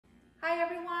Hi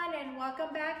everyone, and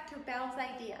welcome back to Belle's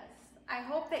Ideas. I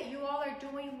hope that you all are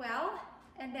doing well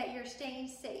and that you're staying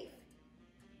safe.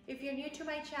 If you're new to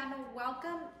my channel,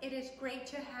 welcome. It is great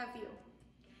to have you.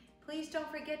 Please don't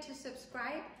forget to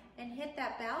subscribe and hit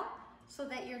that bell so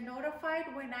that you're notified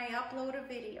when I upload a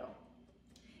video.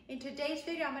 In today's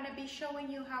video, I'm going to be showing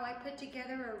you how I put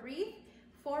together a wreath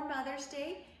for Mother's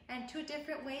Day and 2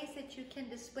 different ways that you can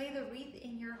display the wreath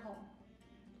in your home.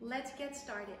 Let's get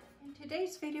started. In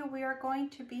today's video, we are going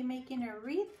to be making a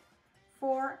wreath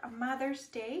for Mother's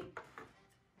Day.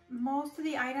 Most of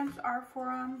the items are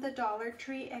from the Dollar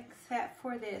Tree except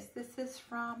for this. This is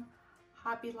from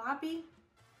Hobby Lobby.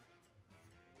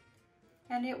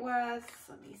 And it was,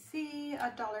 let me see,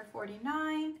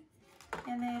 $1.49.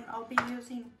 And then I'll be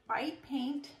using white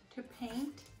paint to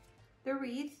paint the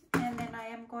wreath. And then I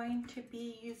am going to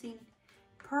be using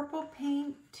purple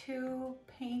paint to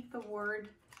paint the word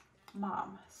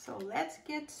Mom. So let's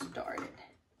get started.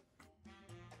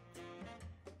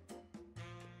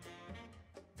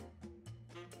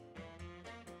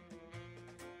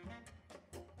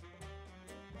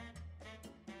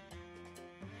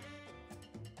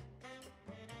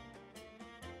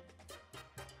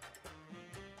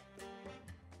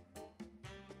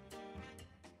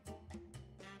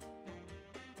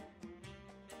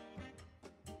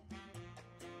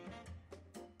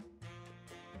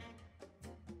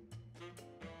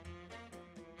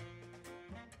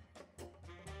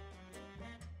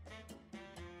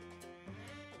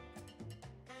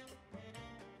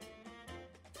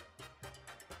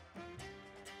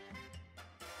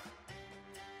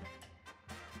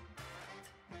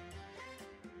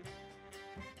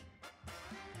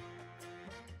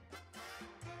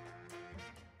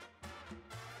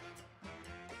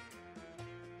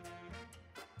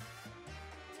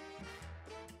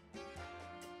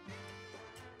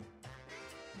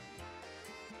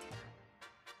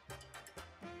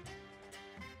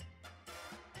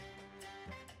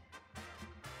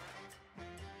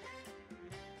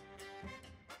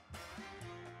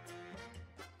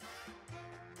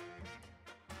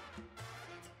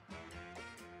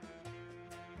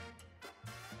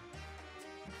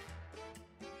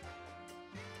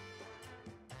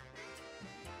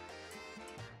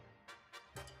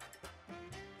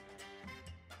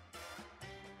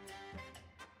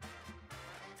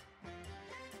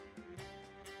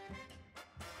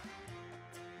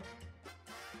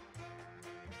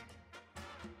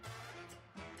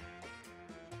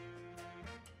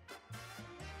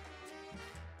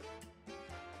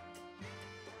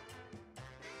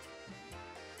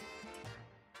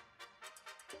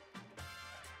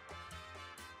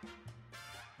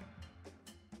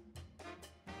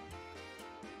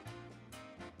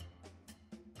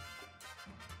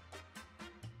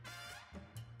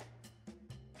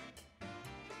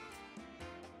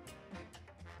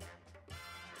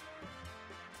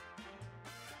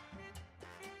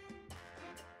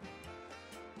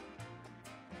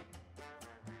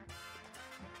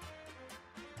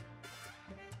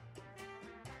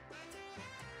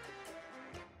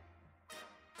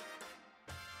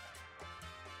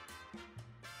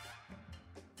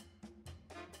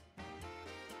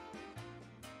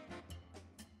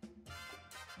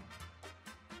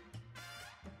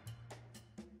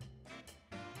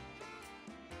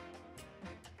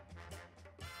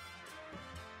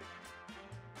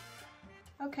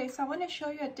 Okay, so I want to show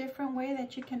you a different way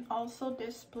that you can also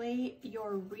display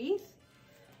your wreath.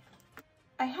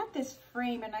 I had this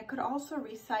frame and I could also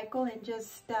recycle and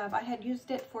just, I had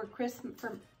used it for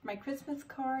my Christmas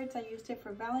cards. I used it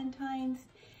for Valentine's,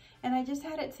 and I just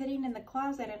had it sitting in the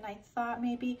closet, and I thought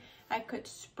maybe I could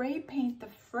spray paint the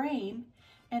frame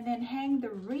and then hang the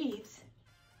wreath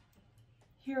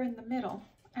here in the middle.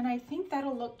 And I think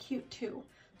that'll look cute too.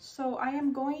 So I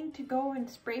am going to go and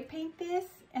spray paint this,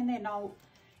 and then I'll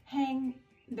hang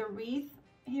the wreath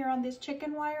here on this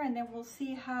chicken wire, and then we'll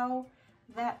see how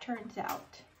that turns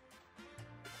out.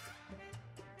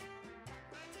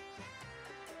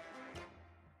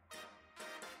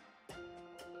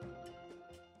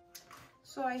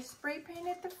 So I spray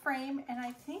painted the frame, and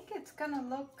I think it's gonna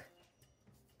look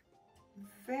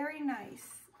very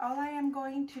nice. All I am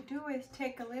going to do is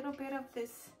take a little bit of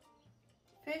this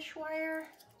fish wire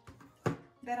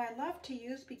that I love to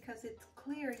use because it's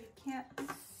clear, you can't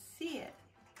see it.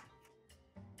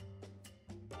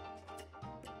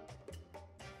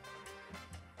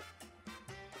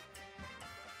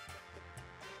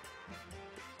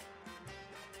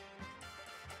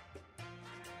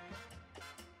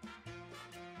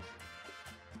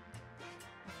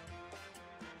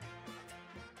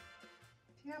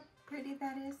 See how pretty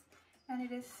that is? And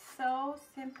it is so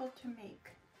simple to make.